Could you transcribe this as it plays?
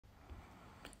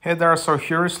Hey there, so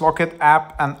here is Locket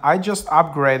app and I just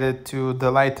upgraded to the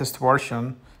latest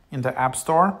version in the App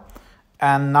Store.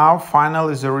 And now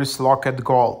finally there is Locket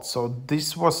Gold. So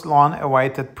this was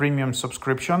long-awaited premium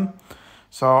subscription.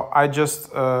 So I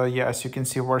just, as you can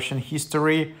see, version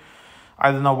history.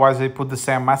 I don't know why they put the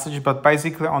same message, but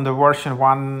basically on the version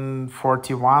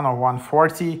 141 or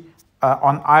 140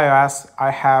 on iOS, I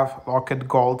have Locket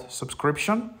Gold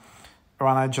subscription.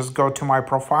 When I just go to my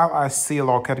profile, I see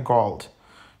Locket Gold.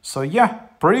 So yeah,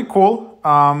 pretty cool.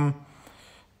 Now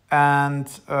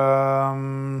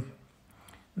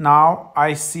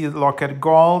I see Locket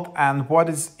Gold and what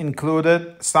is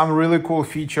included, some really cool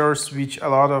features which a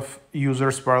lot of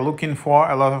users were looking for.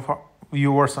 A lot of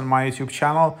viewers on my YouTube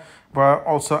channel were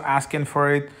also asking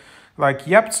for it. Like,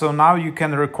 yep, so now you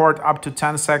can record up to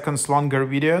 10 seconds longer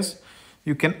videos.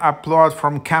 You can upload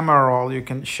from camera roll. You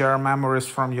can share memories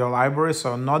from your library.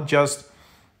 So not just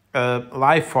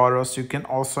live photos, you can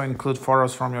also include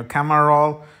photos from your camera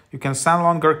roll. You can send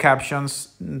longer captions,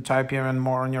 type even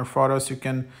more on your photos. You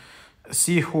can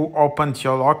see who opened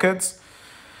your lockets.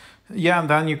 Yeah, and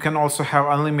then you can also have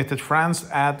unlimited friends,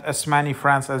 add as many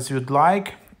friends as you'd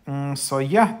like. So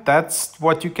yeah, that's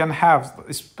what you can have.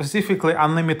 Specifically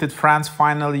unlimited friends,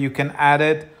 finally you can add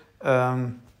it.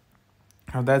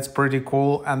 That's pretty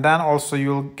cool. And then also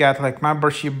you'll get like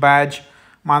membership badge,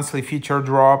 monthly feature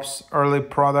drops, early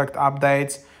product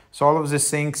updates. So all of these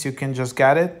things, you can just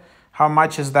get it. How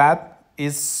much is that?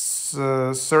 It's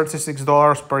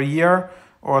 $36 per year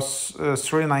or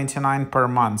 $3.99 per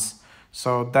month.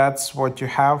 So that's what you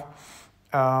have.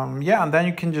 Yeah, and then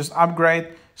you can just upgrade.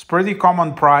 It's pretty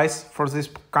common price for this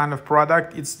kind of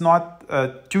product. It's not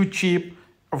too cheap.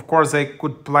 Of course, they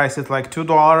could price it like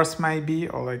 $2 maybe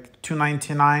or like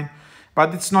 $2.99.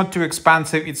 But it's not too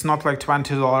expensive. It's not like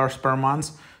 $20 per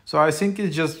month. So I think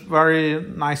it's just very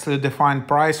nicely defined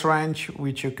price range,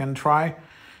 which you can try.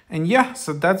 And yeah,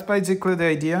 so that's basically the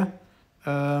idea.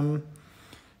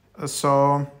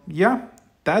 So yeah,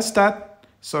 that's that.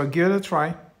 So give it a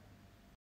try.